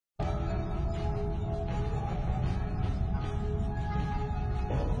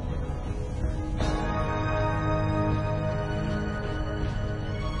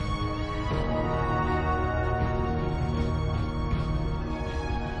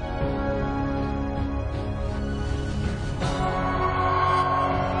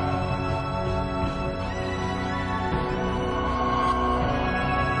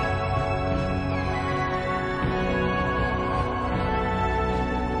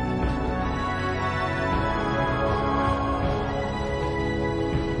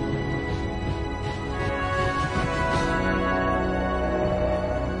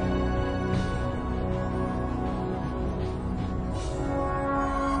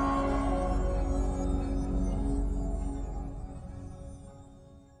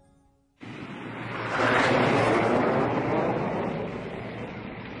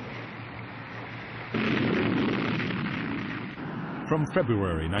From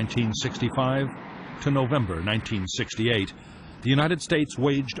February 1965 to November 1968, the United States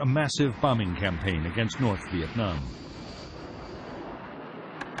waged a massive bombing campaign against North Vietnam.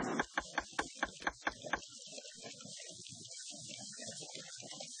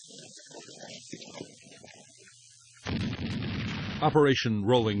 Operation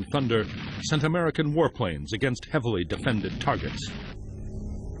Rolling Thunder sent American warplanes against heavily defended targets.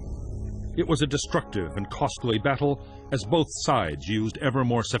 It was a destructive and costly battle as both sides used ever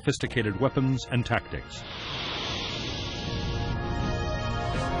more sophisticated weapons and tactics.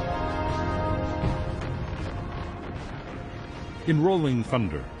 In Rolling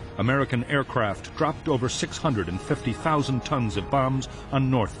Thunder, American aircraft dropped over 650,000 tons of bombs on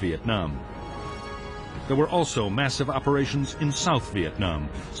North Vietnam. There were also massive operations in South Vietnam,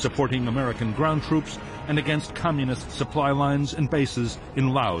 supporting American ground troops and against communist supply lines and bases in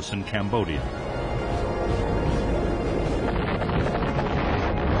Laos and Cambodia.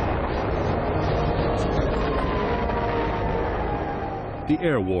 The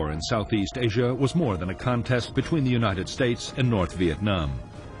air war in Southeast Asia was more than a contest between the United States and North Vietnam.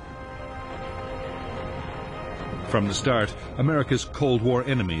 From the start, America's Cold War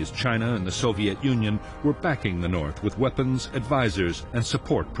enemies, China and the Soviet Union, were backing the North with weapons, advisors, and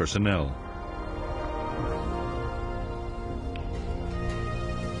support personnel.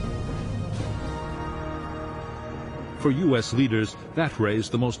 For U.S. leaders, that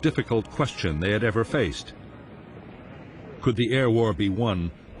raised the most difficult question they had ever faced. Could the air war be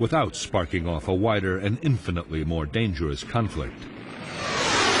won without sparking off a wider and infinitely more dangerous conflict?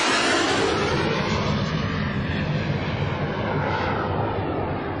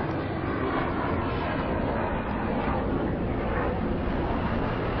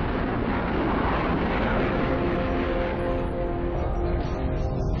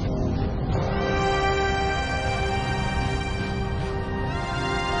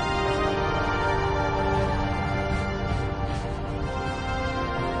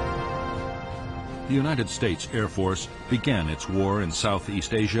 The United States Air Force began its war in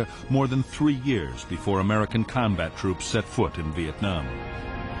Southeast Asia more than 3 years before American combat troops set foot in Vietnam.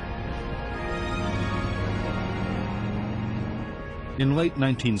 In late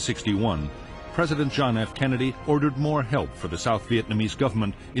 1961, President John F. Kennedy ordered more help for the South Vietnamese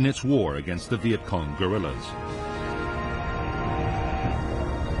government in its war against the Viet Cong guerrillas.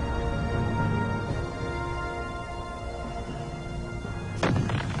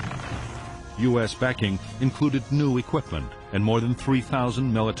 U.S. backing included new equipment and more than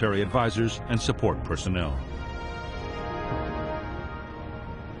 3,000 military advisors and support personnel.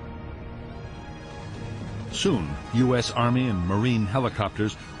 Soon, U.S. Army and Marine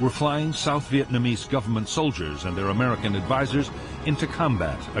helicopters were flying South Vietnamese government soldiers and their American advisors into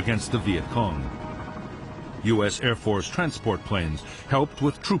combat against the Viet Cong. U.S. Air Force transport planes helped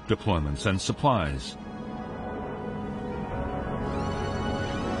with troop deployments and supplies.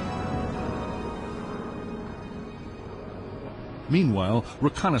 Meanwhile,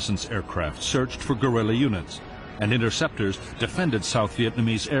 reconnaissance aircraft searched for guerrilla units, and interceptors defended South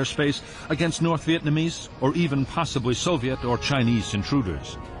Vietnamese airspace against North Vietnamese or even possibly Soviet or Chinese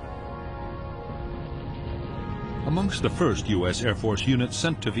intruders. Amongst the first U.S. Air Force units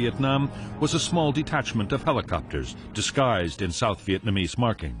sent to Vietnam was a small detachment of helicopters disguised in South Vietnamese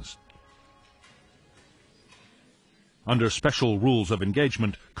markings. Under special rules of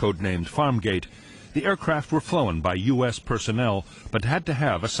engagement, codenamed Farmgate, the aircraft were flown by U.S. personnel, but had to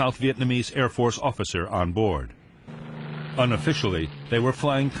have a South Vietnamese Air Force officer on board. Unofficially, they were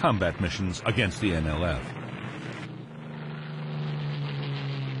flying combat missions against the NLF.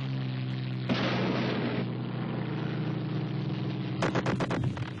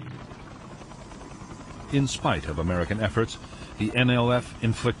 In spite of American efforts, the NLF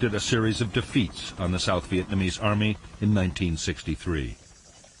inflicted a series of defeats on the South Vietnamese Army in 1963.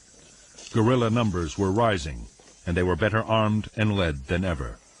 Guerrilla numbers were rising, and they were better armed and led than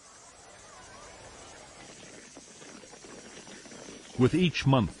ever. With each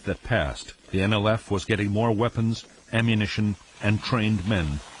month that passed, the NLF was getting more weapons, ammunition, and trained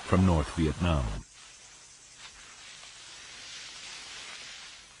men from North Vietnam.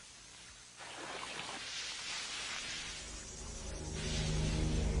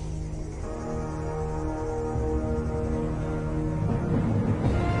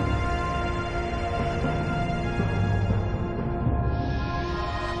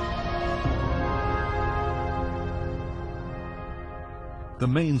 The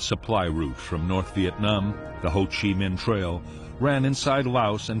main supply route from North Vietnam, the Ho Chi Minh Trail, ran inside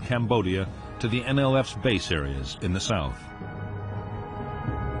Laos and Cambodia to the NLF's base areas in the south.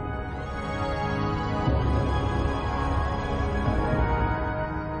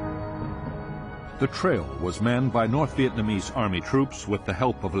 The trail was manned by North Vietnamese army troops with the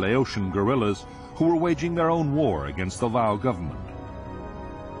help of Laotian guerrillas who were waging their own war against the Lao government.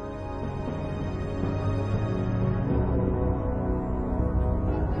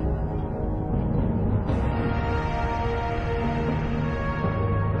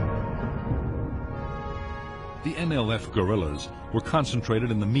 The NLF guerrillas were concentrated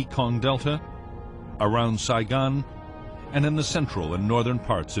in the Mekong Delta, around Saigon, and in the central and northern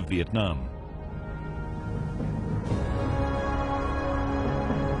parts of Vietnam.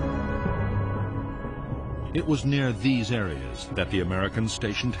 It was near these areas that the Americans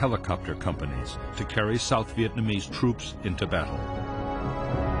stationed helicopter companies to carry South Vietnamese troops into battle.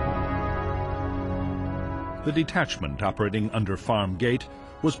 The detachment operating under Farm Gate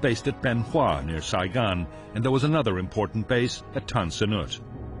was based at Ben Hoa near Saigon, and there was another important base at Tan Son Nhut.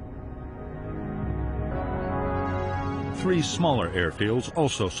 3 smaller airfields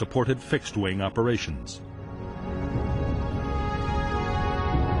also supported fixed-wing operations.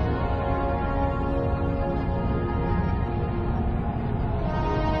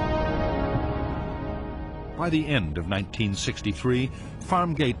 By the end of 1963,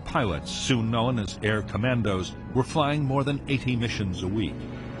 Farm Gate pilots, soon known as Air Commandos, were flying more than 80 missions a week.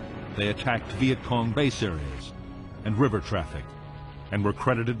 They attacked Viet Cong base areas and river traffic, and were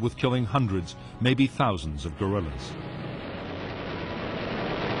credited with killing hundreds, maybe thousands of guerrillas.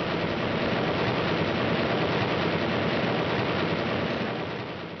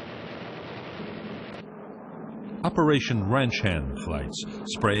 Operation Ranch Hand flights,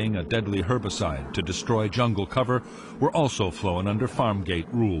 spraying a deadly herbicide to destroy jungle cover, were also flown under Farm Gate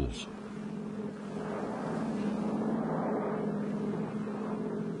rules.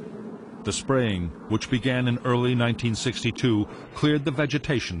 The spraying, which began in early 1962, cleared the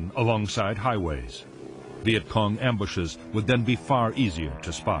vegetation alongside highways. Viet Cong ambushes would then be far easier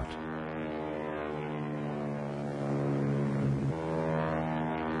to spot.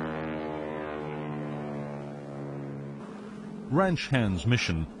 Ranch Hand's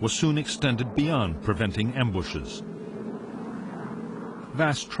mission was soon extended beyond preventing ambushes.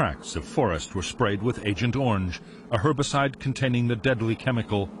 Vast tracts of forest were sprayed with Agent Orange, a herbicide containing the deadly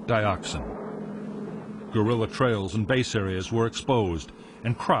chemical dioxin. Guerrilla trails and base areas were exposed,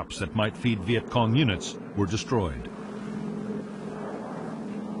 and crops that might feed Viet Cong units were destroyed.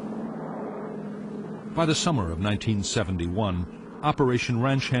 By the summer of 1971, Operation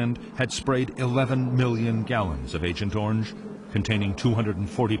Ranch Hand had sprayed 11 million gallons of Agent Orange, containing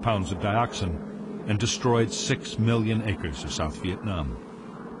 240 pounds of dioxin, and destroyed 6 million acres of South Vietnam.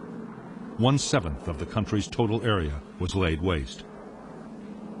 1/7 of the country's total area was laid waste.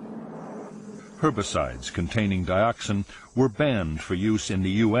 Herbicides containing dioxin were banned for use in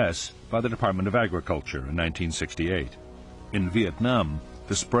the U.S. by the Department of Agriculture in 1968. In Vietnam,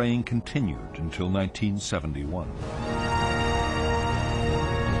 the spraying continued until 1971.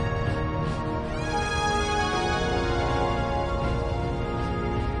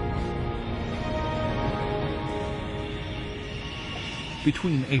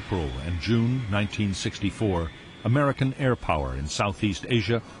 Between April and June 1964, American air power in Southeast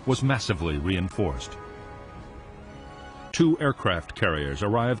Asia was massively reinforced. 2 aircraft carriers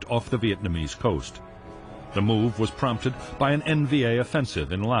arrived off the Vietnamese coast. The move was prompted by an NVA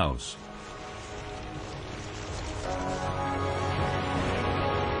offensive in Laos.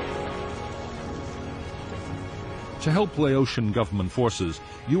 To help Laotian government forces,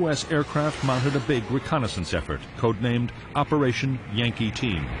 U.S. aircraft mounted a big reconnaissance effort, codenamed Operation Yankee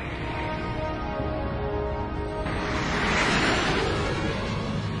Team.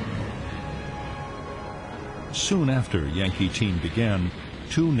 Soon after Yankee Team began,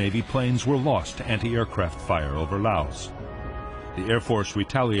 2 Navy planes were lost to anti-aircraft fire over Laos. The Air Force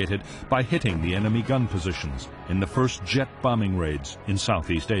retaliated by hitting the enemy gun positions in the first jet bombing raids in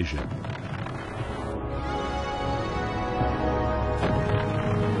Southeast Asia.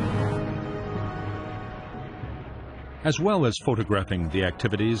 As well as photographing the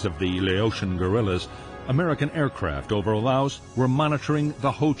activities of the Laotian guerrillas, American aircraft over Laos were monitoring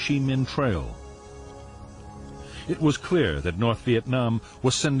the Ho Chi Minh Trail. It was clear that North Vietnam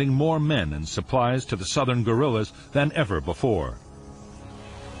was sending more men and supplies to the southern guerrillas than ever before.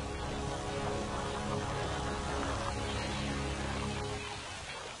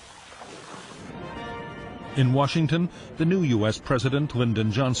 In Washington, the new U.S. President, Lyndon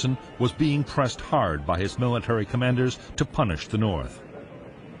Johnson, was being pressed hard by his military commanders to punish the North.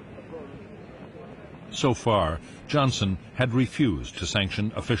 So far, Johnson had refused to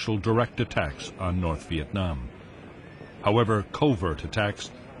sanction official direct attacks on North Vietnam. However, covert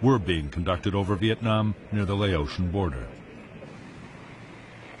attacks were being conducted over Vietnam near the Laotian border.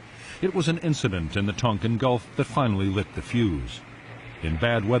 It was an incident in the Tonkin Gulf that finally lit the fuse. In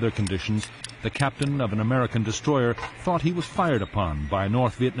bad weather conditions, the captain of an American destroyer thought he was fired upon by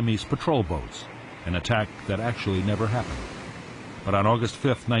North Vietnamese patrol boats, an attack that actually never happened. But on August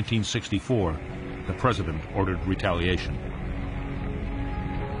 5, 1964, the president ordered retaliation.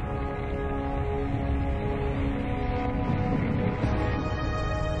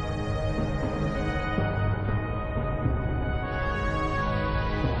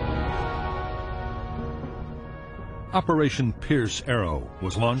 Operation Pierce Arrow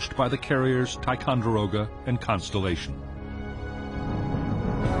was launched by the carriers Ticonderoga and Constellation.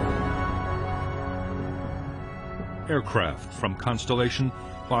 Aircraft from Constellation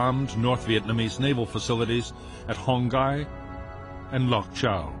bombed North Vietnamese naval facilities at Hong Gai and Loc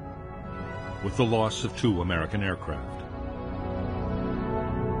Chau, with the loss of 2 American aircraft.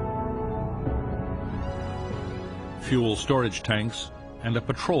 Fuel storage tanks and a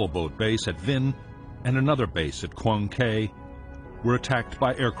patrol boat base at Vinh and another base at Quang Cay were attacked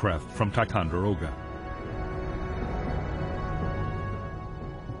by aircraft from Ticonderoga.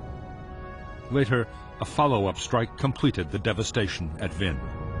 Later, a follow-up strike completed the devastation at Vinh.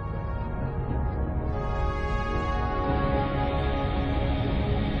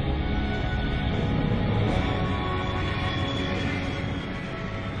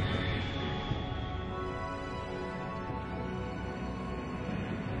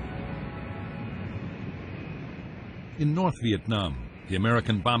 In North Vietnam, the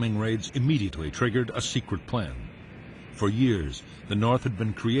American bombing raids immediately triggered a secret plan. For years, the North had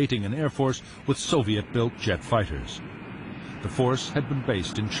been creating an air force with Soviet-built jet fighters. The force had been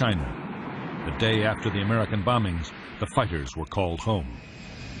based in China. The day after the American bombings, the fighters were called home.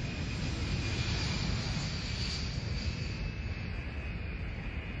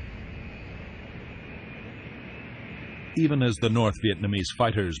 Even as the North Vietnamese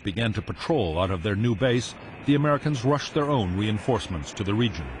fighters began to patrol out of their new base, the Americans rushed their own reinforcements to the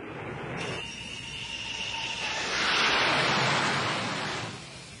region.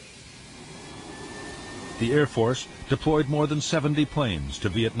 The Air Force deployed more than 70 planes to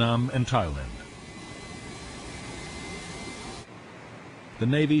Vietnam and Thailand. The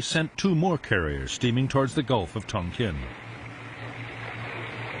Navy sent 2 more carriers steaming towards the Gulf of Tonkin.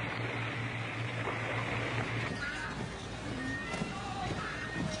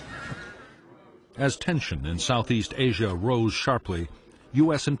 As tension in Southeast Asia rose sharply,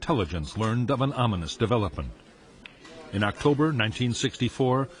 U.S. intelligence learned of an ominous development. In October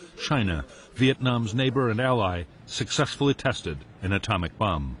 1964, China, Vietnam's neighbor and ally, successfully tested an atomic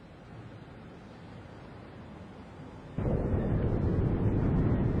bomb.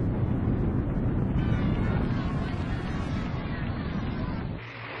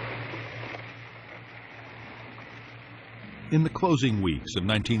 In the closing weeks of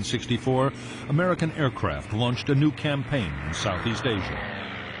 1964, American aircraft launched a new campaign in Southeast Asia.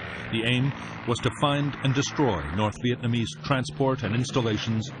 The aim was to find and destroy North Vietnamese transport and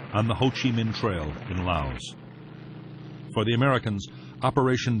installations on the Ho Chi Minh Trail in Laos. For the Americans,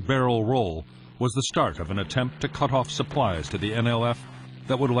 Operation Barrel Roll was the start of an attempt to cut off supplies to the NLF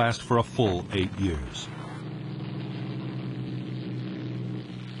that would last for a full 8 years.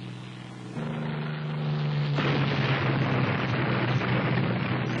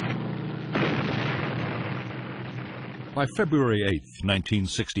 By February 8,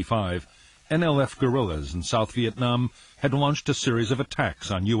 1965, NLF guerrillas in South Vietnam had launched a series of attacks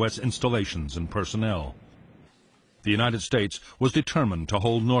on U.S. installations and personnel. The United States was determined to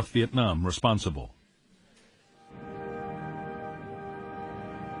hold North Vietnam responsible.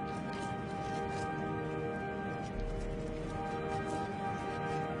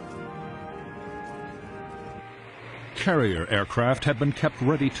 Carrier aircraft had been kept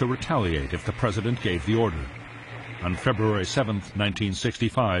ready to retaliate if the president gave the order. On February 7,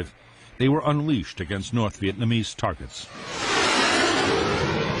 1965, they were unleashed against North Vietnamese targets.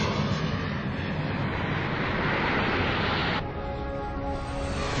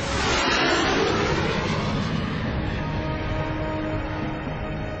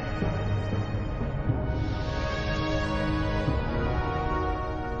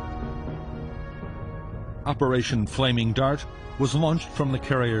 Operation Flaming Dart was launched from the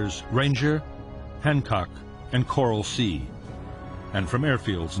carriers Ranger, Hancock, and Coral Sea, and from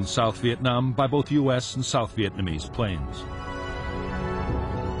airfields in South Vietnam by both U.S. and South Vietnamese planes.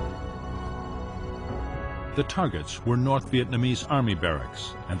 The targets were North Vietnamese Army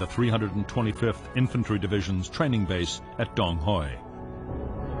barracks and the 325th Infantry Division's training base at Dong Hoi.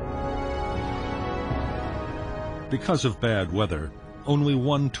 Because of bad weather, only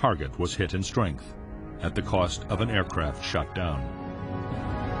one target was hit in strength, at the cost of an aircraft shot down.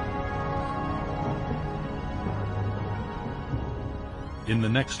 In the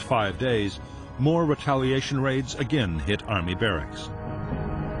next 5 days, more retaliation raids again hit Army barracks.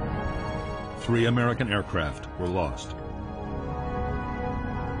 3 American aircraft were lost.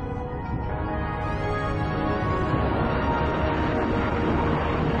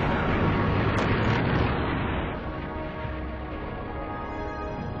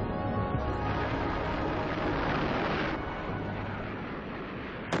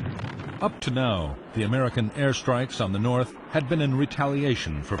 Up to now, the American airstrikes on the north had been in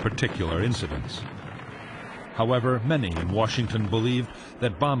retaliation for particular incidents. However, many in Washington believed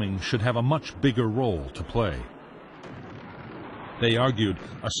that bombing should have a much bigger role to play. They argued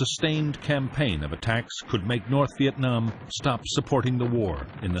a sustained campaign of attacks could make North Vietnam stop supporting the war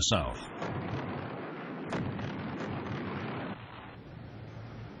in the South.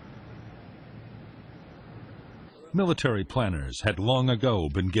 Military planners had long ago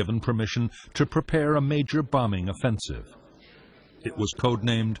been given permission to prepare a major bombing offensive. It was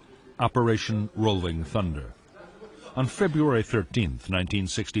codenamed Operation Rolling Thunder. On February 13,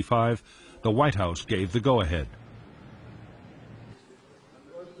 1965, the White House gave the go-ahead.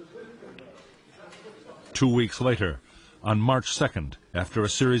 2 weeks later, on March 2nd, after a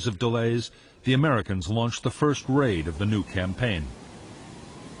series of delays, the Americans launched the first raid of the new campaign.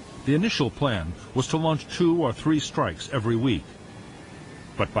 The initial plan was to launch 2 or 3 strikes every week.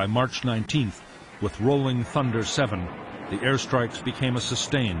 But by March 19th, with Rolling Thunder 7, the airstrikes became a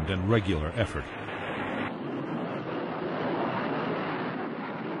sustained and regular effort.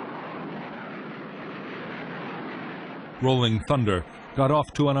 Rolling Thunder got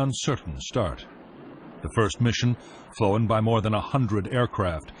off to an uncertain start. The first mission, flown by more than 100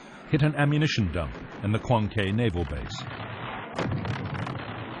 aircraft, hit an ammunition dump in the Quang Ke Naval Base.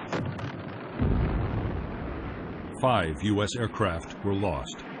 5 U.S. aircraft were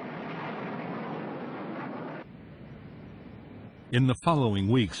lost. In the following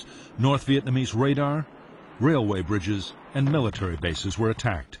weeks, North Vietnamese radar, railway bridges, and military bases were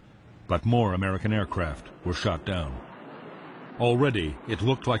attacked, but more American aircraft were shot down. Already, it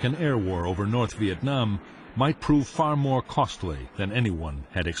looked like an air war over North Vietnam might prove far more costly than anyone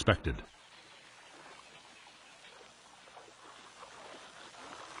had expected.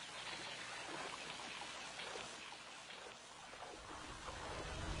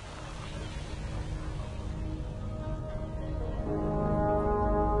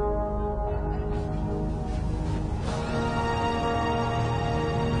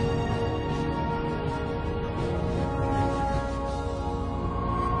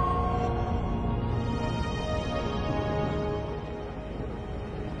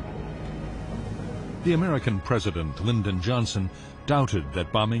 The American President Lyndon Johnson doubted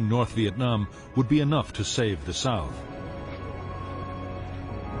that bombing North Vietnam would be enough to save the South.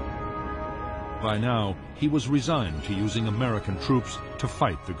 By now, he was resigned to using American troops to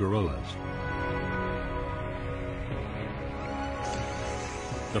fight the guerrillas.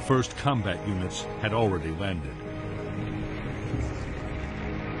 The first combat units had already landed.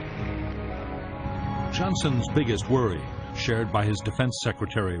 Johnson's biggest worry, shared by his Defense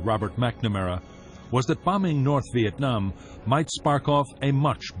Secretary Robert McNamara, was that bombing North Vietnam might spark off a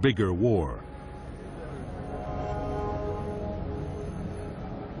much bigger war.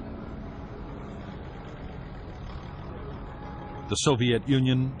 The Soviet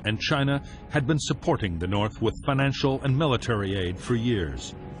Union and China had been supporting the North with financial and military aid for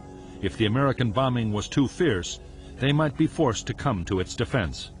years. If the American bombing was too fierce, they might be forced to come to its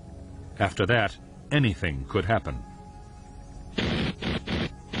defense. After that, anything could happen.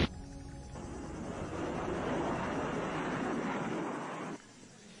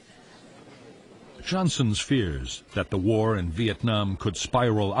 Johnson's fears that the war in Vietnam could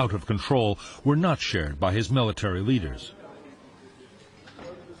spiral out of control were not shared by his military leaders.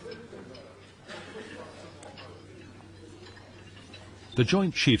 The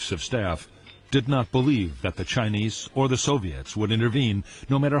Joint Chiefs of Staff did not believe that the Chinese or the Soviets would intervene,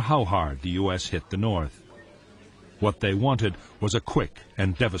 no matter how hard the U.S. hit the North. What they wanted was a quick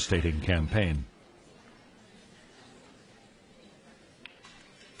and devastating campaign.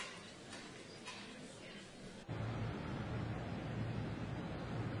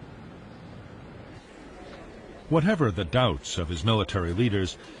 Whatever the doubts of his military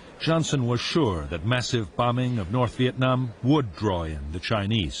leaders, Johnson was sure that massive bombing of North Vietnam would draw in the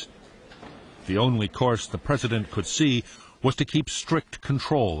Chinese. The only course the president could see was to keep strict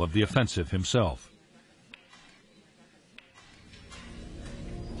control of the offensive himself.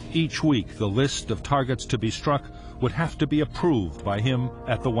 Each week, the list of targets to be struck would have to be approved by him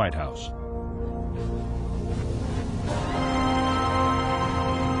at the White House.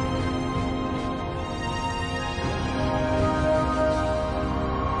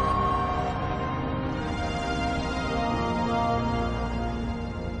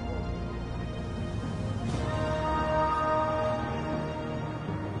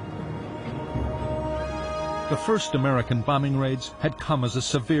 The first American bombing raids had come as a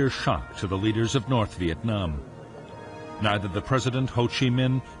severe shock to the leaders of North Vietnam. Neither the President Ho Chi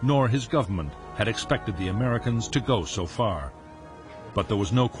Minh nor his government had expected the Americans to go so far. But there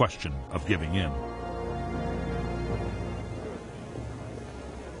was no question of giving in.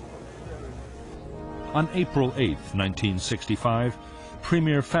 On April 8, 1965,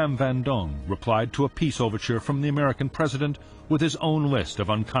 Premier Pham Van Dong replied to a peace overture from the American president with his own list of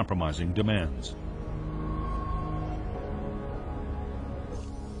uncompromising demands.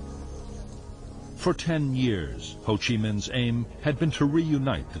 For 10 years, Ho Chi Minh's aim had been to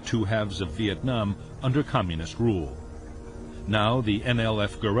reunite the two halves of Vietnam under communist rule. Now the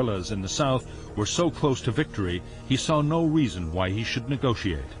NLF guerrillas in the south were so close to victory, he saw no reason why he should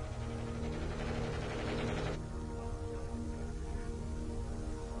negotiate.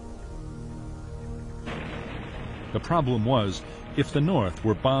 The problem was, if the North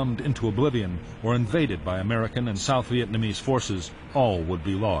were bombed into oblivion or invaded by American and South Vietnamese forces, all would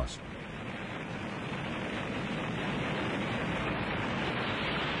be lost.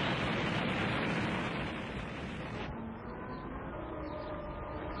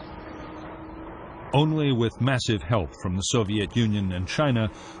 Only with massive help from the Soviet Union and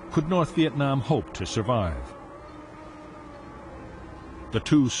China could North Vietnam hope to survive. The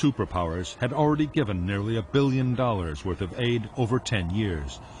two superpowers had already given nearly $1 billion worth of aid over 10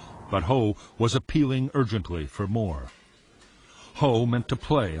 years, but Ho was appealing urgently for more. Ho meant to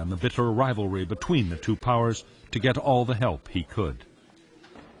play on the bitter rivalry between the two powers to get all the help he could.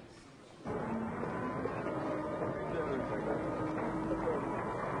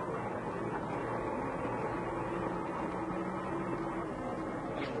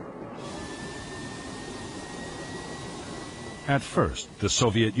 At first, the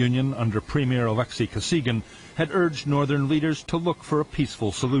Soviet Union, under Premier Alexei Kosygin, had urged northern leaders to look for a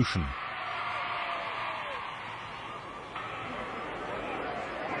peaceful solution.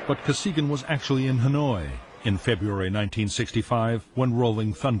 But Kosygin was actually in Hanoi in February 1965 when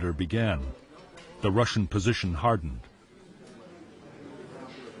Rolling Thunder began. The Russian position hardened.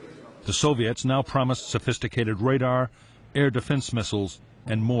 The Soviets now promised sophisticated radar, air defense missiles,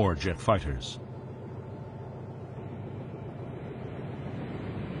 and more jet fighters.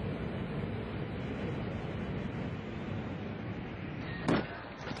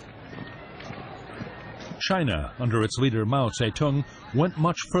 China, under its leader Mao Zedong, went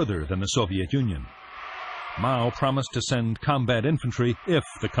much further than the Soviet Union. Mao promised to send combat infantry if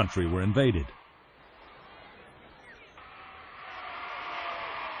the country were invaded.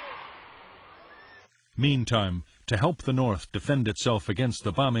 Meantime, to help the North defend itself against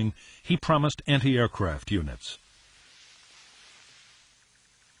the bombing, he promised anti-aircraft units.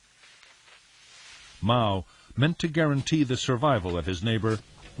 Mao meant to guarantee the survival of his neighbor,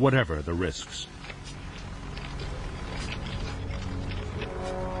 whatever the risks.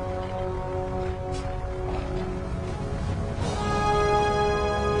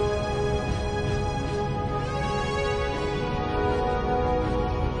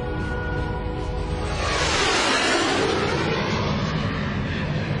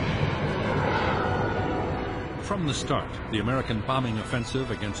 From the start, the American bombing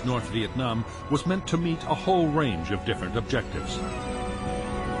offensive against North Vietnam was meant to meet a whole range of different objectives.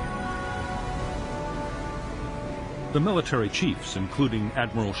 The military chiefs, including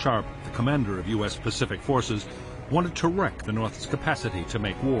Admiral Sharp, the commander of U.S. Pacific Forces, wanted to wreck the North's capacity to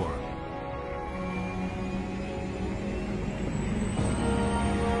make war.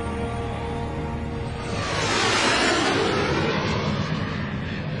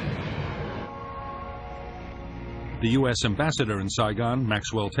 The U.S. ambassador in Saigon,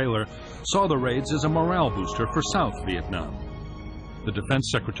 Maxwell Taylor, saw the raids as a morale booster for South Vietnam. The Defense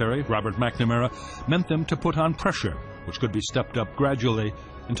Secretary, Robert McNamara, meant them to put on pressure, which could be stepped up gradually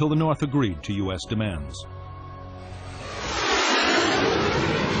until the North agreed to U.S. demands.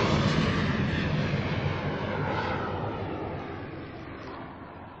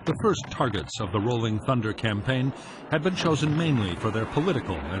 The first targets of the Rolling Thunder campaign had been chosen mainly for their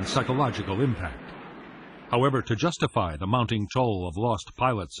political and psychological impact. However, to justify the mounting toll of lost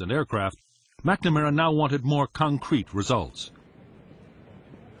pilots and aircraft, McNamara now wanted more concrete results.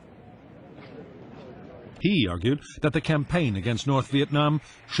 He argued that the campaign against North Vietnam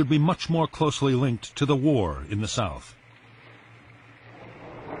should be much more closely linked to the war in the South.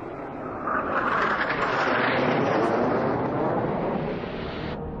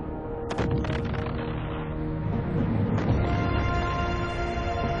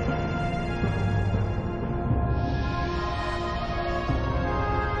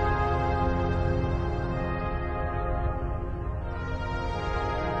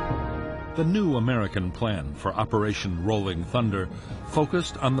 The new American plan for Operation Rolling Thunder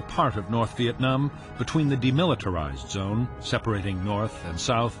focused on the part of North Vietnam between the demilitarized zone, separating North and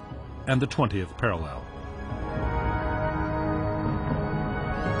South, and the 20th parallel.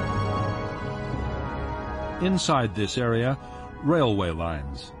 Inside this area, railway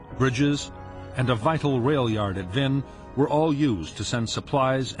lines, bridges, and a vital rail yard at Vinh were all used to send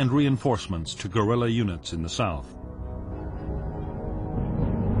supplies and reinforcements to guerrilla units in the south.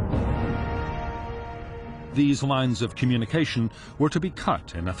 These lines of communication were to be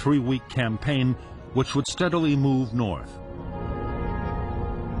cut in a 3-week campaign which would steadily move north.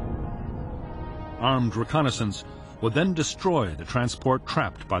 Armed reconnaissance would then destroy the transport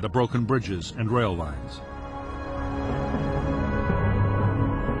trapped by the broken bridges and rail lines.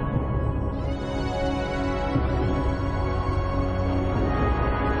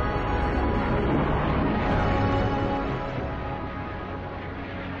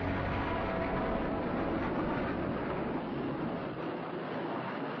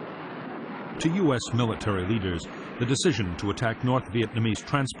 To U.S. military leaders, the decision to attack North Vietnamese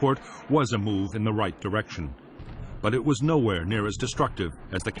transport was a move in the right direction. But it was nowhere near as destructive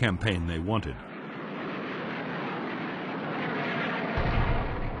as the campaign they wanted.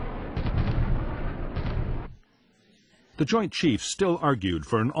 The Joint Chiefs still argued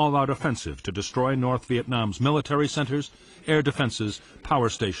for an all-out offensive to destroy North Vietnam's military centers, air defenses, power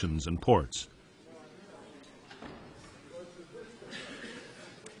stations, and ports.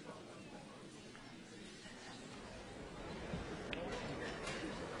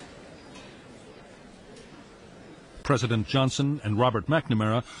 President Johnson and Robert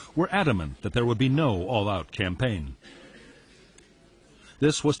McNamara were adamant that there would be no all-out campaign.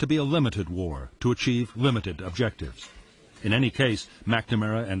 This was to be a limited war to achieve limited objectives. In any case,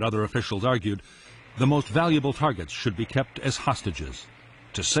 McNamara and other officials argued, the most valuable targets should be kept as hostages.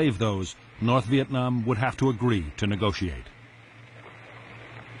 To save those, North Vietnam would have to agree to negotiate.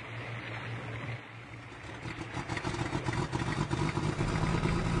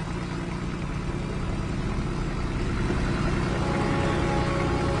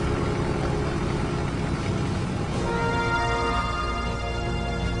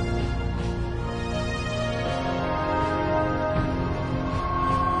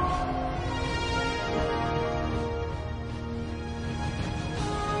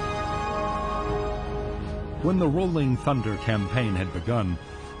 When the Rolling Thunder campaign had begun,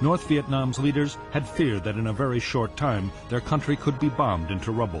 North Vietnam's leaders had feared that in a very short time their country could be bombed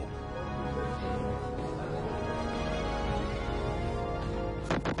into rubble.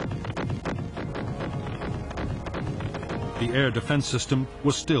 The air defense system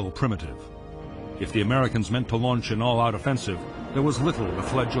was still primitive. If the Americans meant to launch an all-out offensive, there was little the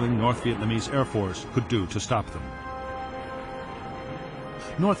fledgling North Vietnamese Air Force could do to stop them.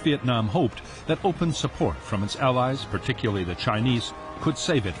 North Vietnam hoped that open support from its allies, particularly the Chinese, could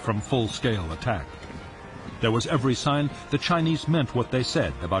save it from full-scale attack. There was every sign the Chinese meant what they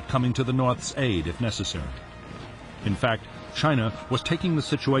said about coming to the North's aid if necessary. In fact, China was taking the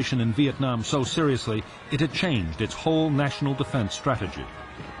situation in Vietnam so seriously it had changed its whole national defense strategy.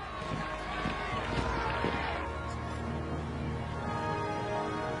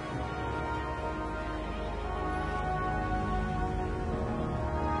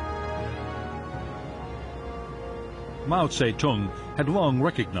 Mao Zedong had long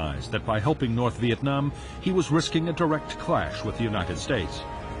recognized that by helping North Vietnam, he was risking a direct clash with the United States.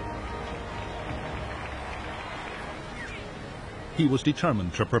 He was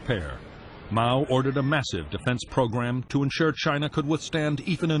determined to prepare. Mao ordered a massive defense program to ensure China could withstand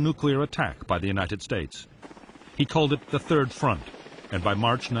even a nuclear attack by the United States. He called it the Third Front, and by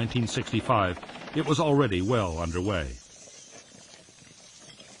March 1965, it was already well underway.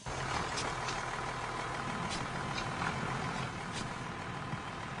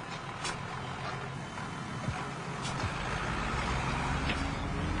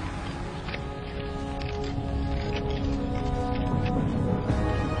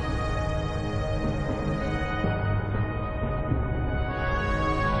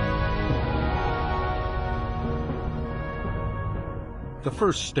 The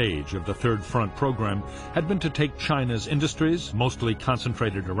first stage of the Third Front program had been to take China's industries, mostly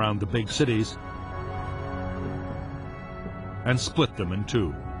concentrated around the big cities, and split them in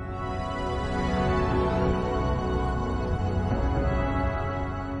two.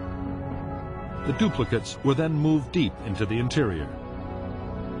 The duplicates were then moved deep into the interior.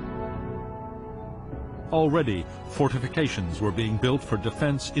 Already, fortifications were being built for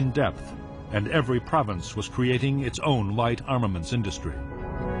defense in depth, and every province was creating its own light armaments industry.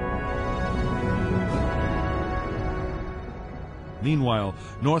 Meanwhile,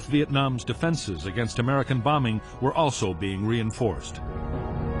 North Vietnam's defenses against American bombing were also being reinforced.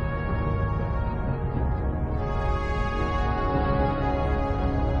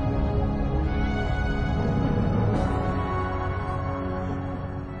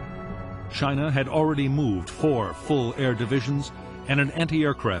 China had already moved 4 full air divisions and an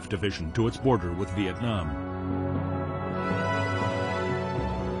anti-aircraft division to its border with Vietnam.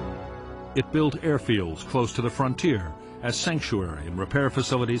 It built airfields close to the frontier as sanctuary and repair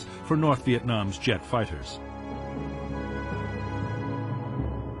facilities for North Vietnam's jet fighters.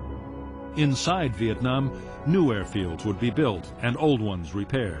 Inside Vietnam, new airfields would be built and old ones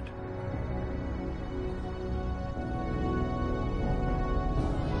repaired.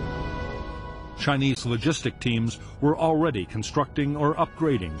 Chinese logistic teams were already constructing or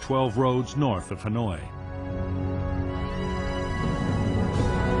upgrading 12 roads north of Hanoi.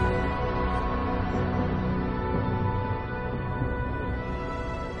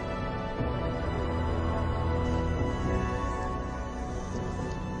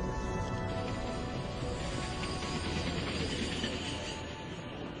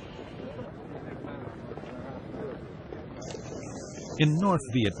 In North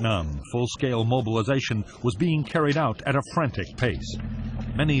Vietnam, full-scale mobilization was being carried out at a frantic pace.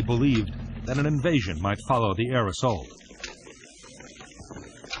 Many believed that an invasion might follow the air assault.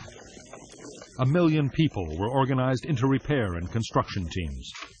 1 million people were organized into repair and construction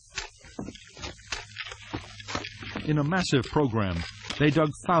teams. In a massive program, they dug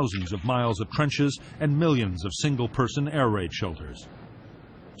thousands of miles of trenches and millions of single-person air raid shelters.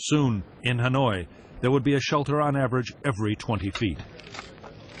 Soon, in Hanoi, there would be a shelter on average every 20 feet.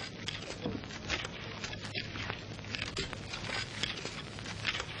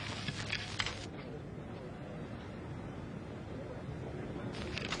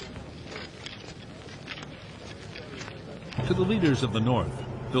 To the leaders of the North,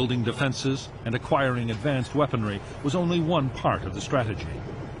 building defenses and acquiring advanced weaponry was only one part of the strategy.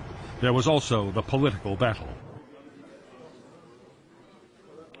 There was also the political battle.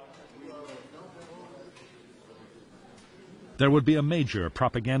 There would be a major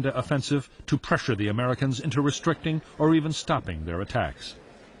propaganda offensive to pressure the Americans into restricting or even stopping their attacks.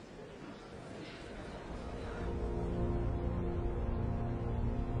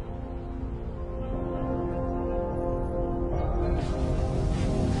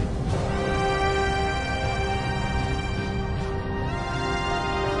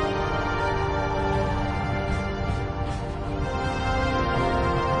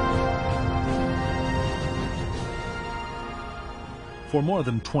 For more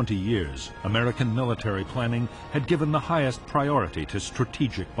than 20 years, American military planning had given the highest priority to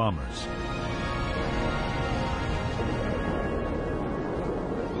strategic bombers.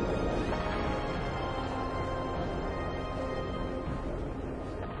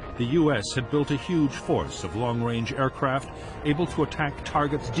 The U.S. had built a huge force of long-range aircraft able to attack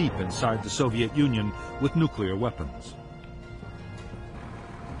targets deep inside the Soviet Union with nuclear weapons.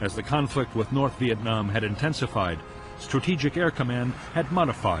 As the conflict with North Vietnam had intensified, Strategic Air Command had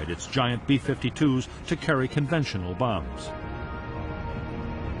modified its giant B-52s to carry conventional bombs.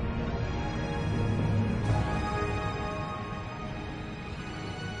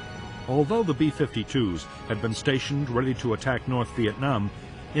 Although the B-52s had been stationed ready to attack North Vietnam,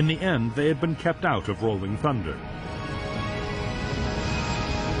 in the end they had been kept out of Rolling Thunder.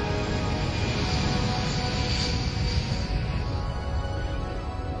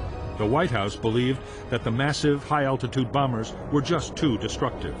 The White House believed that the massive high-altitude bombers were just too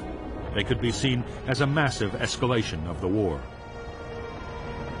destructive. They could be seen as a massive escalation of the war.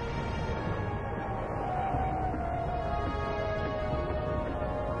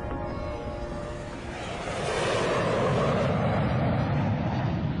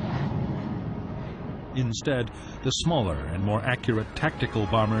 Instead, the smaller and more accurate tactical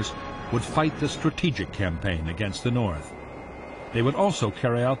bombers would fight the strategic campaign against the North. They would also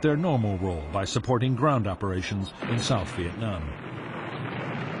carry out their normal role by supporting ground operations in South Vietnam.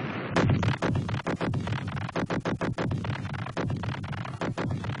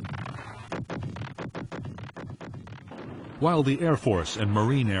 While the Air Force and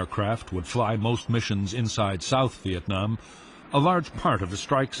Marine aircraft would fly most missions inside South Vietnam, a large part of the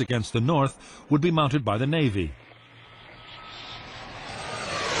strikes against the North would be mounted by the Navy.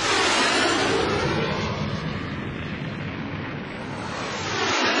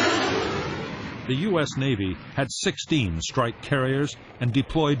 The U.S. Navy had 16 strike carriers and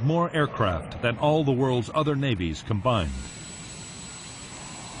deployed more aircraft than all the world's other navies combined.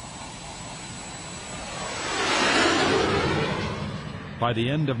 By the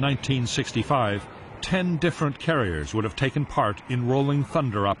end of 1965, 10 different carriers would have taken part in Rolling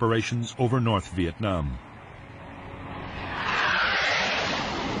Thunder operations over North Vietnam.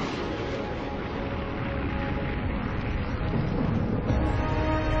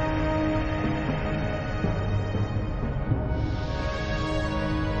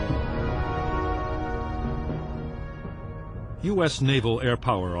 U.S. naval air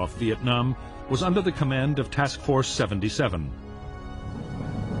power off Vietnam was under the command of Task Force 77.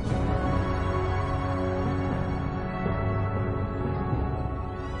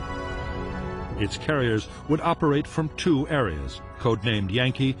 Its carriers would operate from 2 areas, codenamed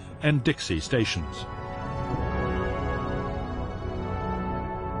Yankee and Dixie stations.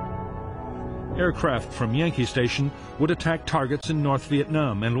 Aircraft from Yankee Station would attack targets in North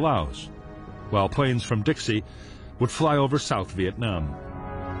Vietnam and Laos, while planes from Dixie would fly over South Vietnam.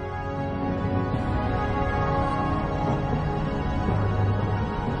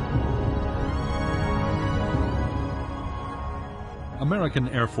 American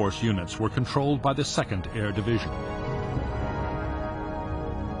Air Force units were controlled by the 2nd Air Division.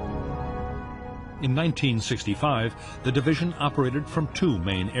 In 1965, the division operated from 2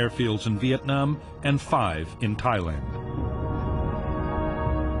 main airfields in Vietnam and 5 in Thailand.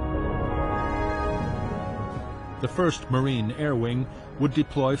 The 1st Marine Air Wing would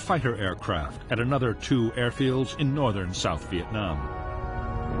deploy fighter aircraft at another 2 airfields in northern South Vietnam,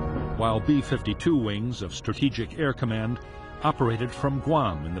 while B-52 wings of Strategic Air Command operated from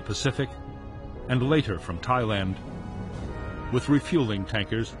Guam in the Pacific and later from Thailand, with refueling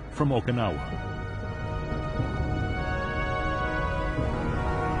tankers from Okinawa.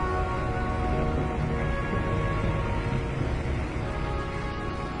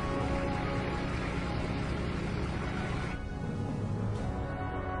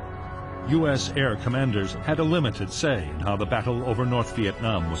 U.S. air commanders had a limited say in how the battle over North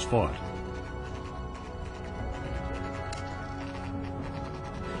Vietnam was fought.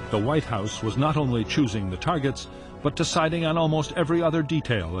 The White House was not only choosing the targets, but deciding on almost every other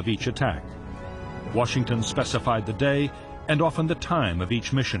detail of each attack. Washington specified the day and often the time of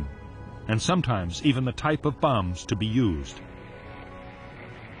each mission, and sometimes even the type of bombs to be used.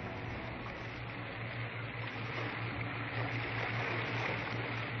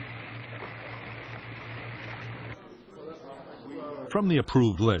 From the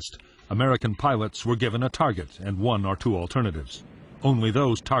approved list, American pilots were given a target and 1 or 2 alternatives. Only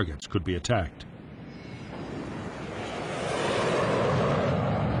those targets could be attacked.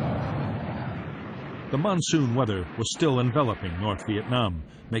 The monsoon weather was still enveloping North Vietnam,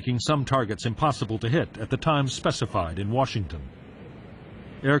 making some targets impossible to hit at the time specified in Washington.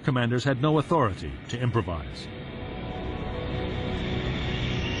 Air commanders had no authority to improvise.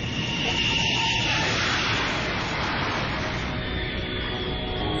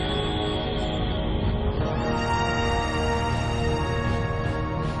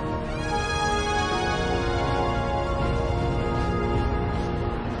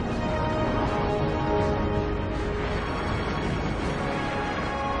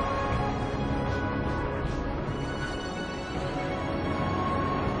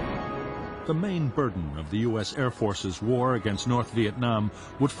 The main burden of the U.S. Air Force's war against North Vietnam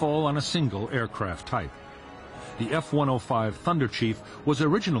would fall on a single aircraft type. The F-105 Thunder Chief was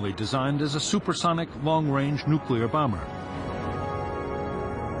originally designed as a supersonic long-range nuclear bomber.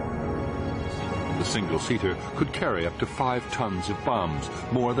 The single-seater could carry up to 5 tons of bombs,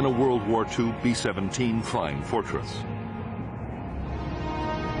 more than a World War II B-17 Flying Fortress.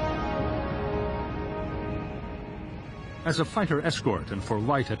 As a fighter escort and for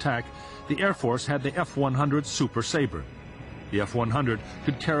light attack, the Air Force had the F-100 Super Sabre. The F-100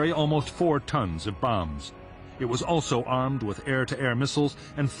 could carry almost 4 tons of bombs. It was also armed with air-to-air missiles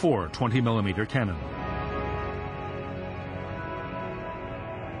and 4 20mm cannon.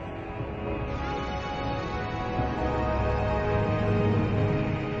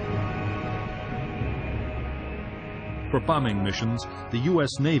 For bombing missions, the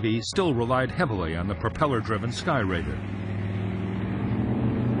U.S. Navy still relied heavily on the propeller-driven Sky Raider.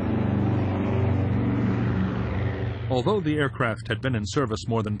 Although the aircraft had been in service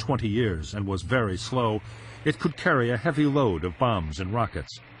more than 20 years and was very slow, it could carry a heavy load of bombs and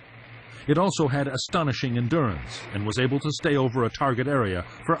rockets. It also had astonishing endurance and was able to stay over a target area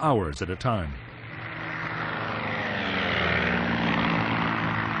for hours at a time.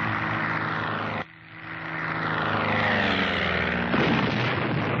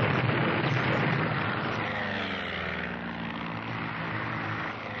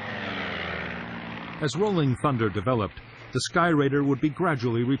 As Rolling Thunder developed, the Sky Raider would be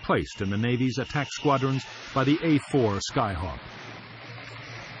gradually replaced in the Navy's attack squadrons by the A-4 Skyhawk.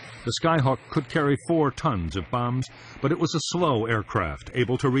 The Skyhawk could carry 4 tons of bombs, but it was a slow aircraft,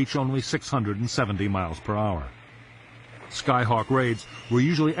 able to reach only 670 miles per hour. Skyhawk raids were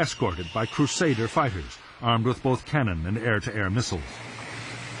usually escorted by Crusader fighters, armed with both cannon and air-to-air missiles.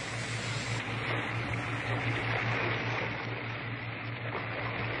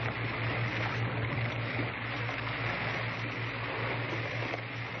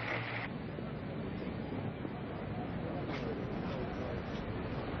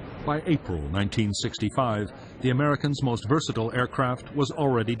 By April 1965, the Americans' most versatile aircraft was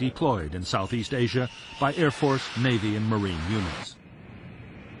already deployed in Southeast Asia by Air Force, Navy, and Marine units.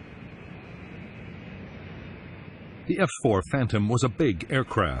 The F-4 Phantom was a big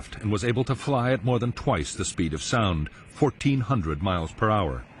aircraft and was able to fly at more than twice the speed of sound, 1,400 miles per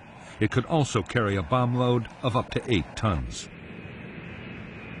hour. It could also carry a bomb load of up to 8 tons.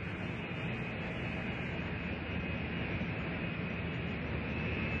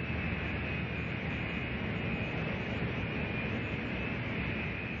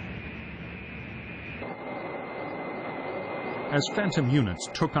 As Phantom units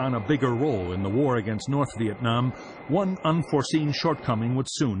took on a bigger role in the war against North Vietnam, one unforeseen shortcoming would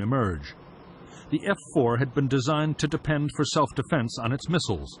soon emerge. The F-4 had been designed to depend for self-defense on its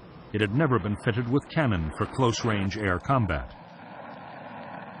missiles. It had never been fitted with cannon for close-range air combat.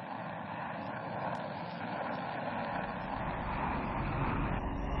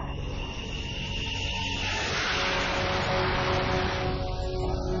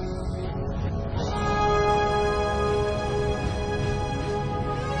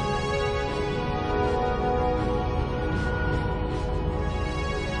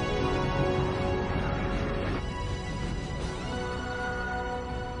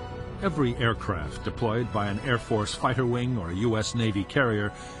 Every aircraft deployed by an Air Force fighter wing or a U.S. Navy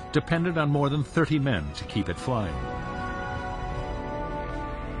carrier depended on more than 30 men to keep it flying.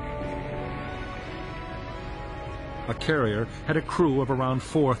 A carrier had a crew of around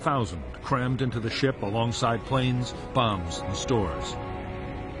 4,000 crammed into the ship alongside planes, bombs, and stores.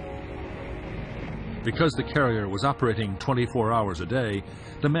 Because the carrier was operating 24 hours a day,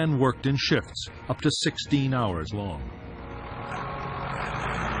 the men worked in shifts up to 16 hours long.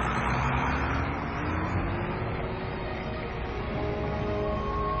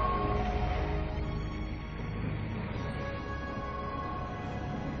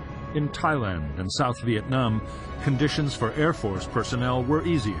 In Thailand and South Vietnam, conditions for Air Force personnel were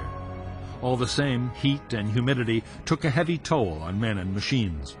easier. All the same, heat and humidity took a heavy toll on men and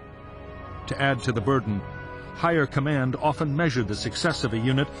machines. To add to the burden, higher command often measured the success of a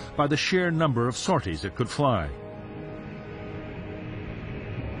unit by the sheer number of sorties it could fly.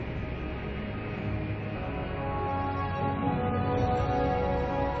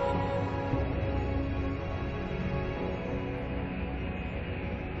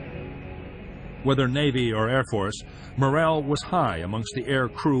 Whether Navy or Air Force, morale was high amongst the air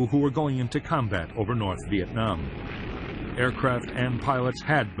crew who were going into combat over North Vietnam. Aircraft and pilots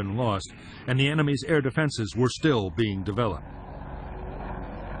had been lost, and the enemy's air defenses were still being developed.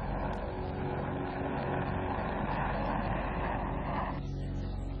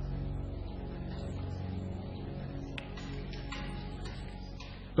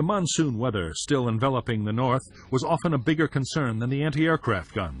 The monsoon weather still enveloping the north was often a bigger concern than the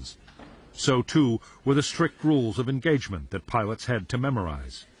anti-aircraft guns. So, too, were the strict rules of engagement that pilots had to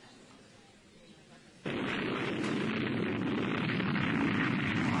memorize.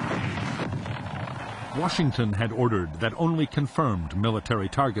 Washington had ordered that only confirmed military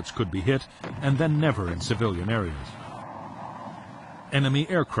targets could be hit, and then never in civilian areas. Enemy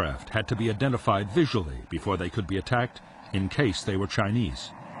aircraft had to be identified visually before they could be attacked, in case they were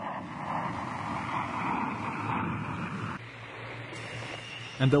Chinese.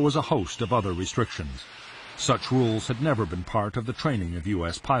 And there was a host of other restrictions. Such rules had never been part of the training of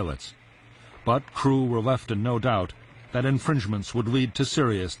U.S. pilots. But crew were left in no doubt that infringements would lead to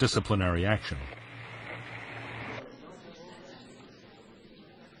serious disciplinary action.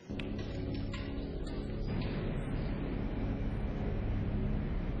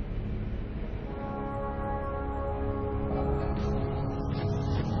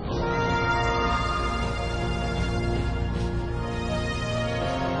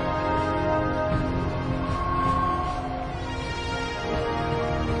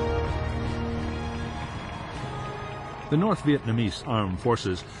 The North Vietnamese armed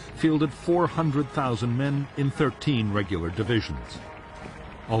forces fielded 400,000 men in 13 regular divisions.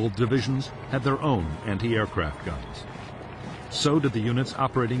 All divisions had their own anti-aircraft guns. So did the units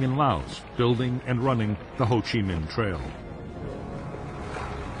operating in Laos, building and running the Ho Chi Minh Trail.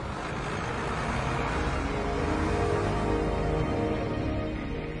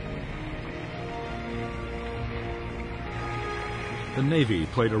 The Navy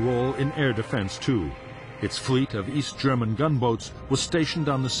played a role in air defense too. Its fleet of East German gunboats was stationed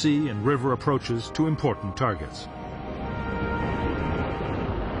on the sea and river approaches to important targets.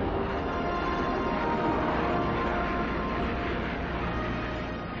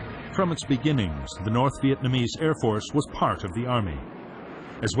 From its beginnings, the North Vietnamese Air Force was part of the Army.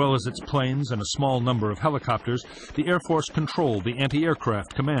 As well as its planes and a small number of helicopters, the Air Force controlled the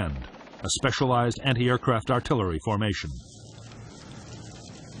Anti-Aircraft Command, a specialized anti-aircraft artillery formation.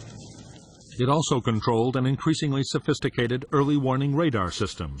 It also controlled an increasingly sophisticated early warning radar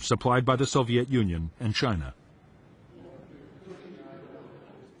system supplied by the Soviet Union and China.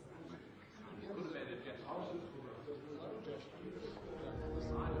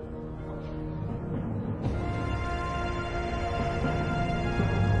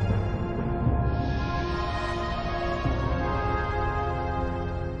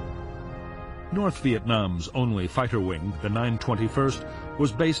 North Vietnam's only fighter wing, the 921st,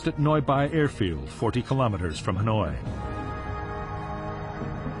 was based at Noi Bai Airfield, 40 kilometers from Hanoi.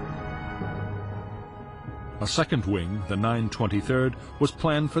 A second wing, the 923rd, was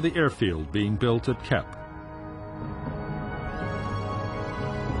planned for the airfield being built at Kep.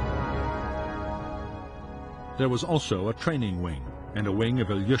 There was also a training wing and a wing of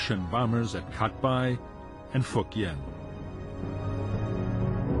Ilyushin bombers at Cat Bai and Phuoc Yen.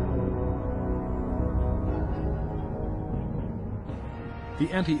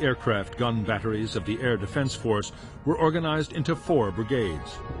 The anti-aircraft gun batteries of the Air Defense Force were organized into 4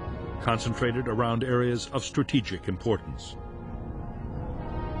 brigades, concentrated around areas of strategic importance.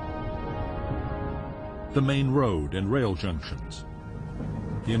 The main road and rail junctions,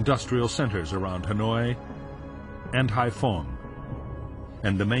 the industrial centers around Hanoi and Haiphong,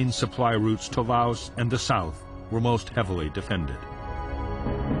 and the main supply routes to Laos and the south were most heavily defended.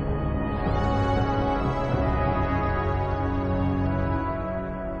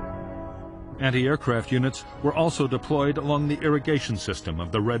 Anti-aircraft units were also deployed along the irrigation system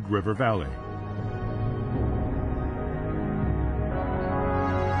of the Red River Valley.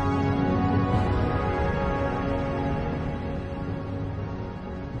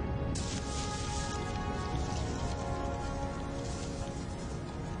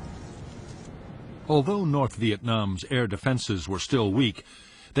 Although North Vietnam's air defenses were still weak,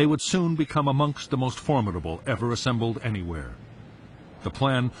 they would soon become amongst the most formidable ever assembled anywhere. The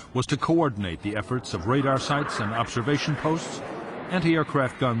plan was to coordinate the efforts of radar sites and observation posts,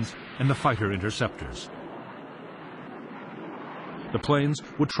 anti-aircraft guns, and the fighter interceptors. The planes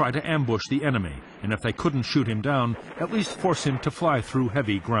would try to ambush the enemy, and if they couldn't shoot him down, at least force him to fly through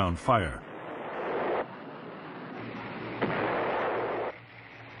heavy ground fire.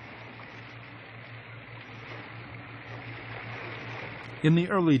 In the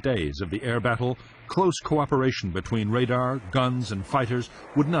early days of the air battle, close cooperation between radar, guns, and fighters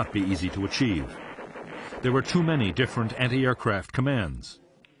would not be easy to achieve. There were too many different anti-aircraft commands.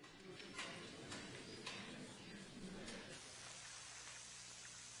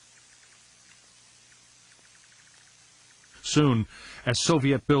 Soon, as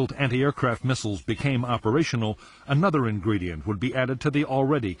Soviet-built anti-aircraft missiles became operational, another ingredient would be added to the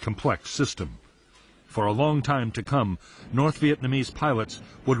already complex system. For a long time to come, North Vietnamese pilots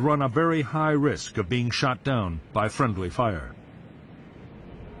would run a very high risk of being shot down by friendly fire.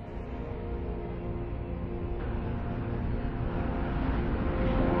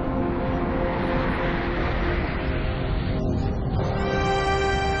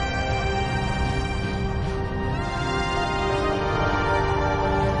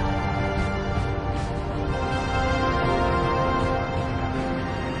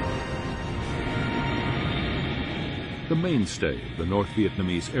 The mainstay of the North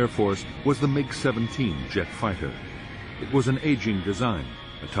Vietnamese Air Force was the MiG-17 jet fighter. It was an aging design,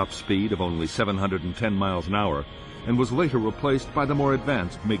 a top speed of only 710 miles an hour, and was later replaced by the more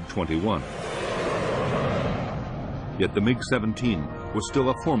advanced MiG-21. Yet the MiG-17 was still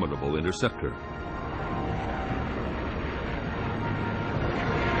a formidable interceptor.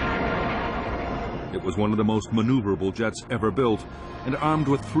 It was one of the most maneuverable jets ever built, and armed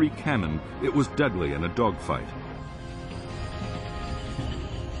with 3 cannon, it was deadly in a dogfight.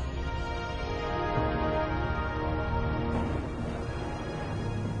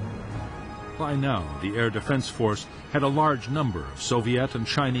 By now, the Air Defense Force had a large number of Soviet and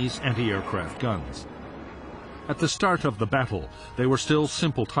Chinese anti-aircraft guns. At the start of the battle, they were still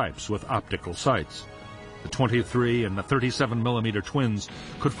simple types with optical sights. The 23 and the 37mm twins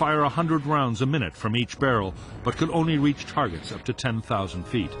could fire 100 rounds a minute from each barrel, but could only reach targets up to 10,000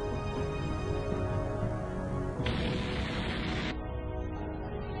 feet.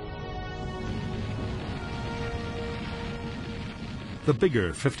 The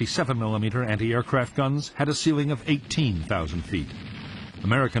bigger 57mm anti-aircraft guns had a ceiling of 18,000 feet.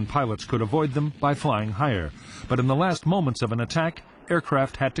 American pilots could avoid them by flying higher, but in the last moments of an attack,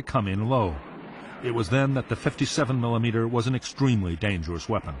 aircraft had to come in low. It was then that the 57mm was an extremely dangerous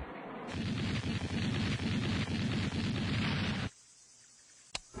weapon.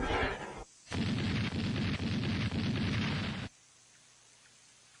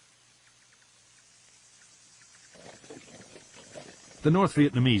 The North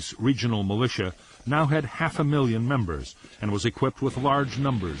Vietnamese regional militia now had 500,000 members and was equipped with large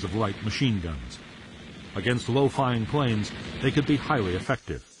numbers of light machine guns. Against low-flying planes, they could be highly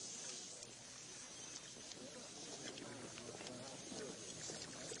effective.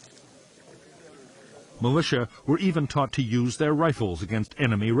 Militia were even taught to use their rifles against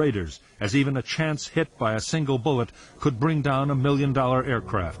enemy raiders, as even a chance hit by a single bullet could bring down a $1 million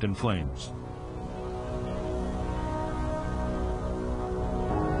aircraft in flames.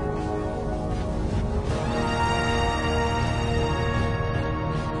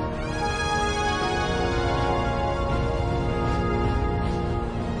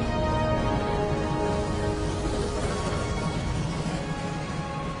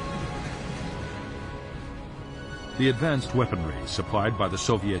 The advanced weaponry supplied by the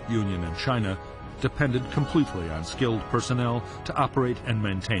Soviet Union and China depended completely on skilled personnel to operate and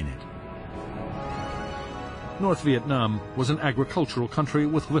maintain it. North Vietnam was an agricultural country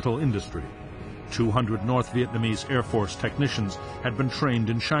with little industry. 200 North Vietnamese Air Force technicians had been trained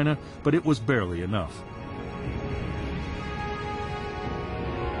in China, but it was barely enough.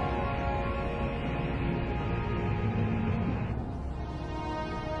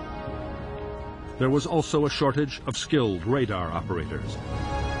 There was also a shortage of skilled radar operators.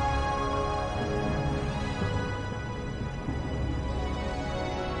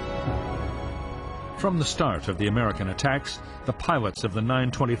 From the start of the American attacks, the pilots of the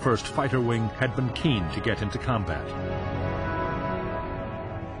 921st Fighter Wing had been keen to get into combat.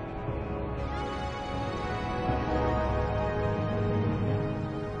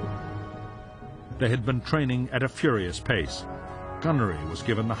 They had been training at a furious pace. Gunnery was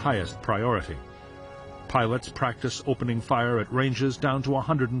given the highest priority. Pilots practice opening fire at ranges down to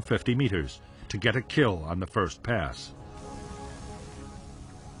 150 meters to get a kill on the first pass.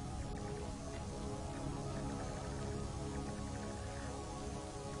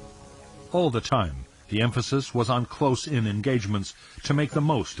 All the time, the emphasis was on close-in engagements to make the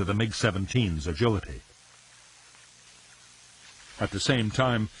most of the MiG-17's agility. At the same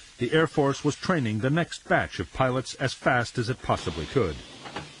time, the Air Force was training the next batch of pilots as fast as it possibly could.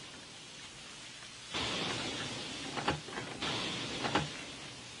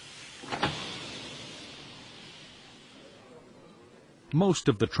 Most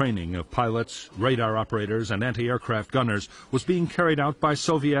of the training of pilots, radar operators, and anti-aircraft gunners was being carried out by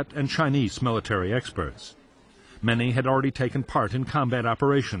Soviet and Chinese military experts. Many had already taken part in combat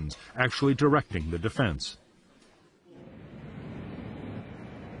operations, actually directing the defense.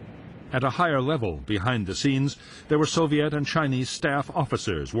 At a higher level, behind the scenes, there were Soviet and Chinese staff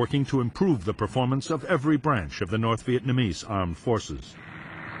officers working to improve the performance of every branch of the North Vietnamese armed forces.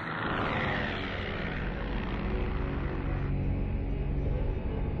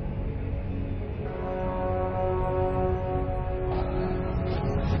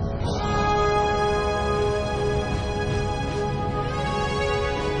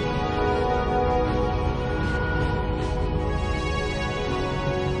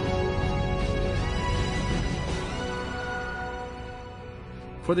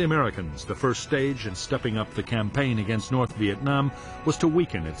 For the Americans, the first stage in stepping up the campaign against North Vietnam was to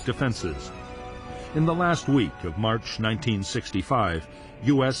weaken its defenses. In the last week of March 1965,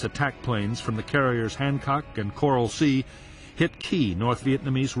 U.S. attack planes from the carriers Hancock and Coral Sea hit key North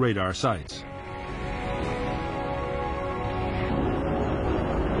Vietnamese radar sites.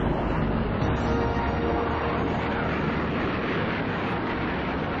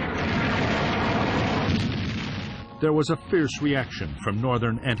 There was a fierce reaction from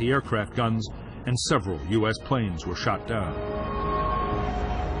northern anti-aircraft guns, and several U.S. planes were shot down.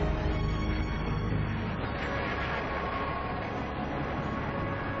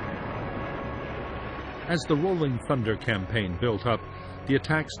 As the Rolling Thunder campaign built up, the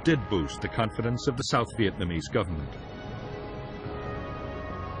attacks did boost the confidence of the South Vietnamese government.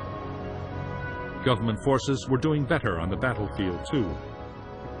 Government forces were doing better on the battlefield, too.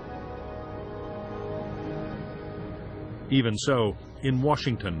 Even so, in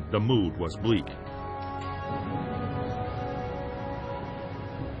Washington, the mood was bleak.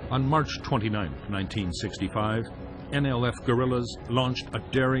 On March 29, 1965, NLF guerrillas launched a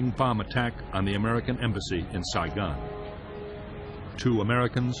daring bomb attack on the American embassy in Saigon. 2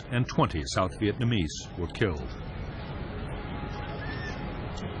 Americans and 20 South Vietnamese were killed.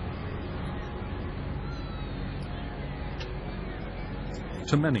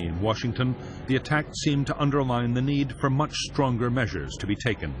 To many in Washington, the attack seemed to underline the need for much stronger measures to be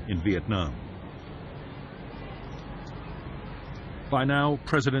taken in Vietnam. By now,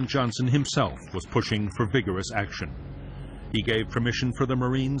 President Johnson himself was pushing for vigorous action. He gave permission for the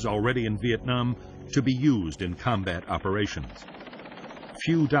Marines already in Vietnam to be used in combat operations.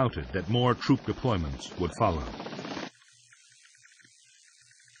 Few doubted that more troop deployments would follow.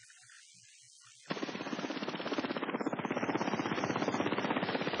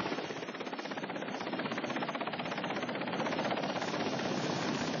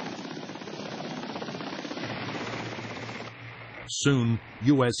 Soon,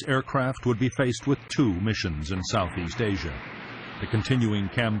 U.S. aircraft would be faced with 2 missions in Southeast Asia: the continuing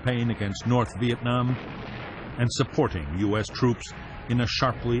campaign against North Vietnam and supporting U.S. troops in a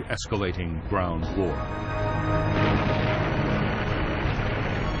sharply escalating ground war.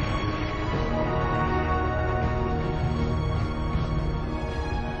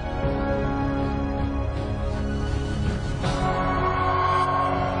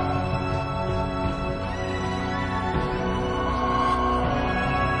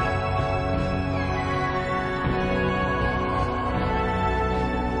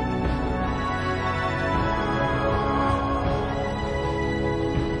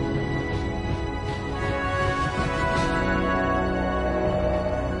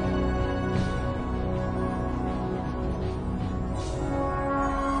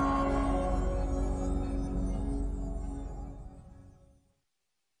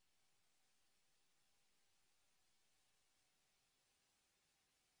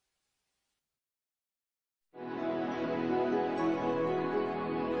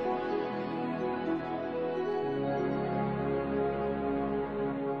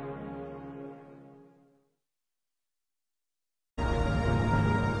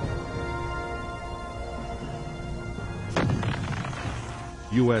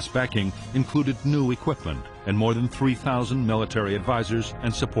 U.S. backing included new equipment and more than 3,000 military advisors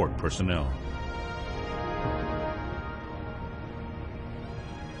and support personnel.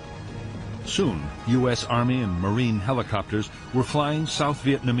 Soon, U.S. Army and Marine helicopters were flying South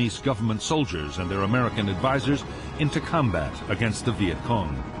Vietnamese government soldiers and their American advisors into combat against the Viet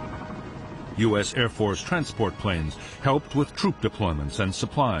Cong. U.S. Air Force transport planes helped with troop deployments and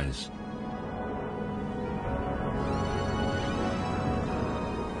supplies.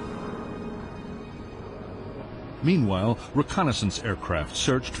 Meanwhile, reconnaissance aircraft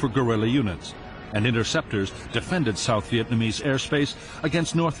searched for guerrilla units, and interceptors defended South Vietnamese airspace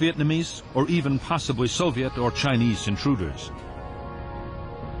against North Vietnamese or even possibly Soviet or Chinese intruders.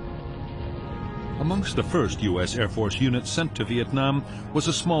 Amongst the first U.S. Air Force units sent to Vietnam was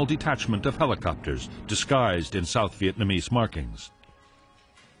a small detachment of helicopters disguised in South Vietnamese markings.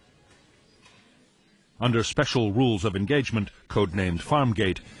 Under special rules of engagement, codenamed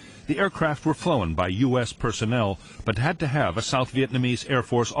Farmgate, the aircraft were flown by U.S. personnel, but had to have a South Vietnamese Air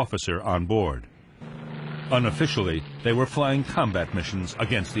Force officer on board. Unofficially, they were flying combat missions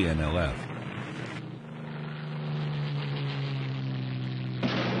against the NLF.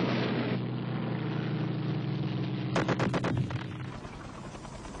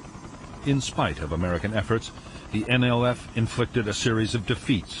 In spite of American efforts, the NLF inflicted a series of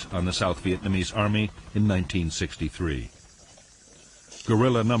defeats on the South Vietnamese Army in 1963.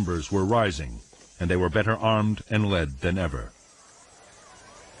 Guerrilla numbers were rising, and they were better armed and led than ever.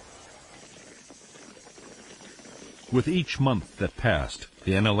 With each month that passed,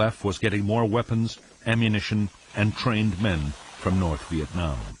 the NLF was getting more weapons, ammunition, and trained men from North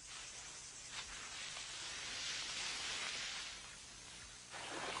Vietnam.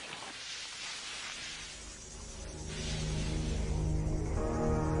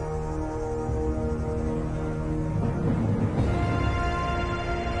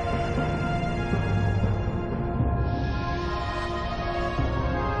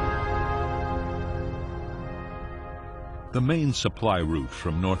 The main supply route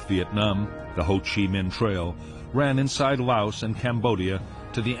from North Vietnam, the Ho Chi Minh Trail, ran inside Laos and Cambodia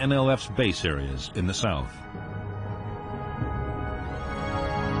to the NLF's base areas in the south.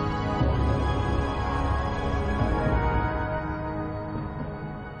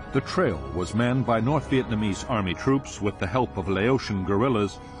 The trail was manned by North Vietnamese army troops with the help of Laotian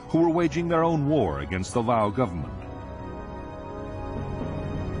guerrillas who were waging their own war against the Lao government.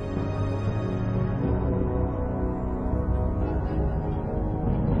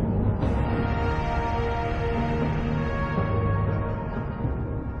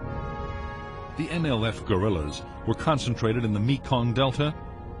 The NLF guerrillas were concentrated in the Mekong Delta,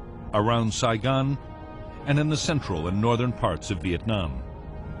 around Saigon, and in the central and northern parts of Vietnam.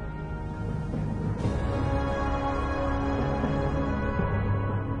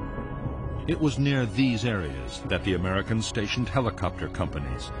 It was near these areas that the Americans stationed helicopter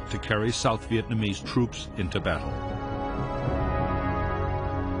companies to carry South Vietnamese troops into battle.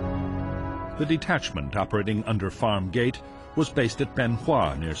 The detachment operating under Farm Gate was based at Ben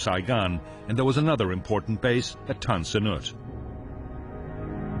Hoa near Saigon, and there was another important base at Tan Son Nhut.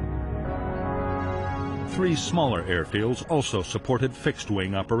 3 smaller airfields also supported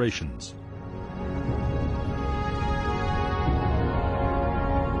fixed-wing operations.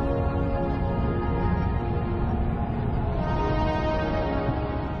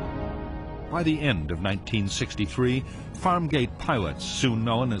 By the end of 1963, Farm Gate pilots, soon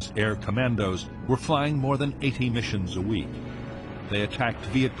known as Air Commandos, were flying more than 80 missions a week. They attacked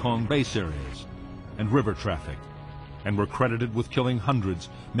Viet Cong base areas and river traffic, and were credited with killing hundreds,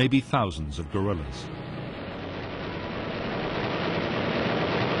 maybe thousands of guerrillas.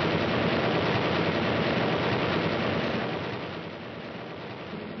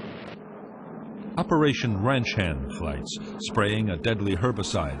 Operation Ranch Hand flights, spraying a deadly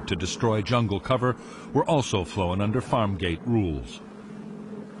herbicide to destroy jungle cover, were also flown under Farm Gate rules.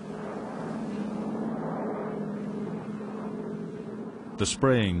 The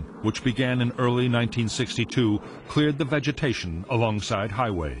spraying, which began in early 1962, cleared the vegetation alongside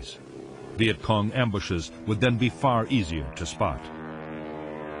highways. Viet Cong ambushes would then be far easier to spot.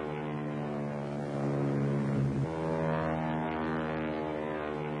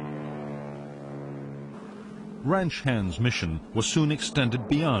 Ranch Hand's mission was soon extended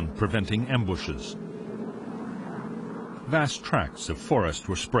beyond preventing ambushes. Vast tracts of forest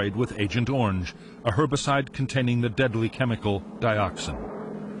were sprayed with Agent Orange, a herbicide containing the deadly chemical dioxin.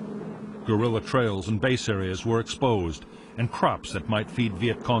 Guerrilla trails and base areas were exposed, and crops that might feed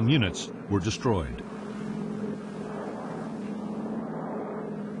Viet Cong units were destroyed.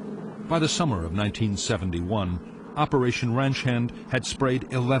 By the summer of 1971, Operation Ranch Hand had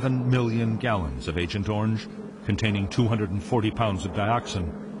sprayed 11 million gallons of Agent Orange, containing 240 pounds of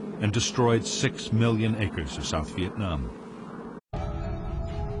dioxin, and destroyed 6 million acres of South Vietnam.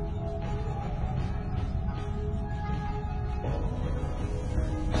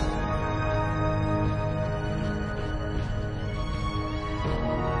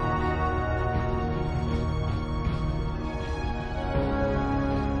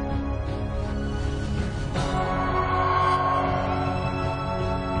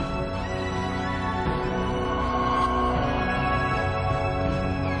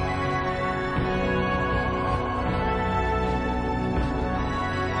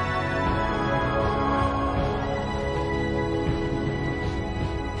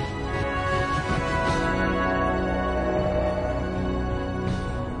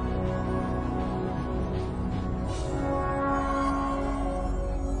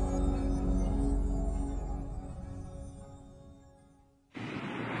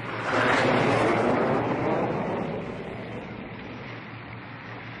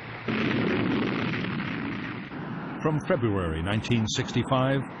 From February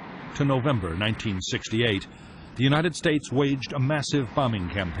 1965 to November 1968, the United States waged a massive bombing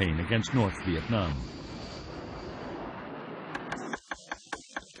campaign against North Vietnam.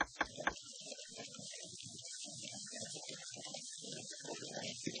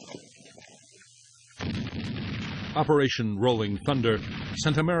 Operation Rolling Thunder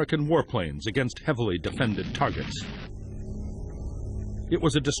sent American warplanes against heavily defended targets. It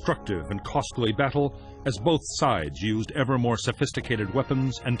was a destructive and costly battle, as both sides used ever more sophisticated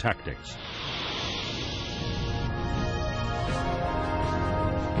weapons and tactics.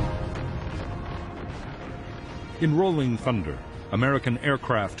 In Rolling Thunder, American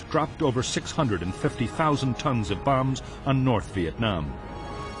aircraft dropped over 650,000 tons of bombs on North Vietnam.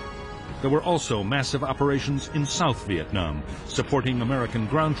 There were also massive operations in South Vietnam, supporting American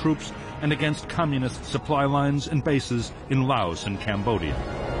ground troops and against communist supply lines and bases in Laos and Cambodia.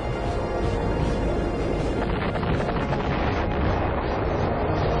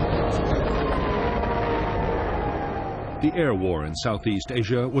 The air war in Southeast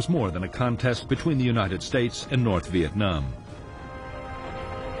Asia was more than a contest between the United States and North Vietnam.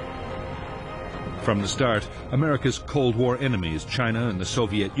 From the start, America's Cold War enemies, China and the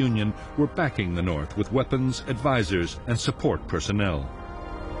Soviet Union, were backing the North with weapons, advisors, and support personnel.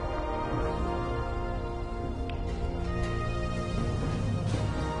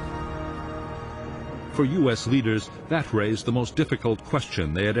 For U.S. leaders, that raised the most difficult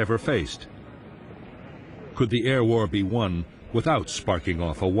question they had ever faced. Could the air war be won without sparking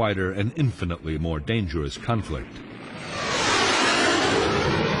off a wider and infinitely more dangerous conflict.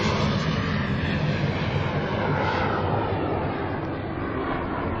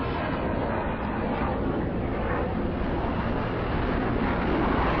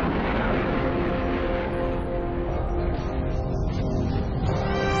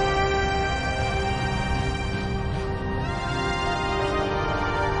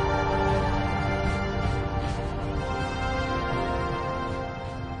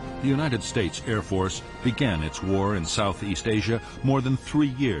 The United States Air Force began its war in Southeast Asia more than 3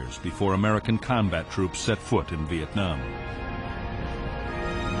 years before American combat troops set foot in Vietnam.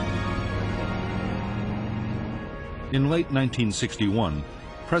 In late 1961,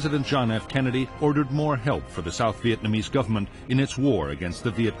 President John F. Kennedy ordered more help for the South Vietnamese government in its war against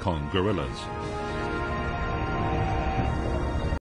the Viet Cong guerrillas.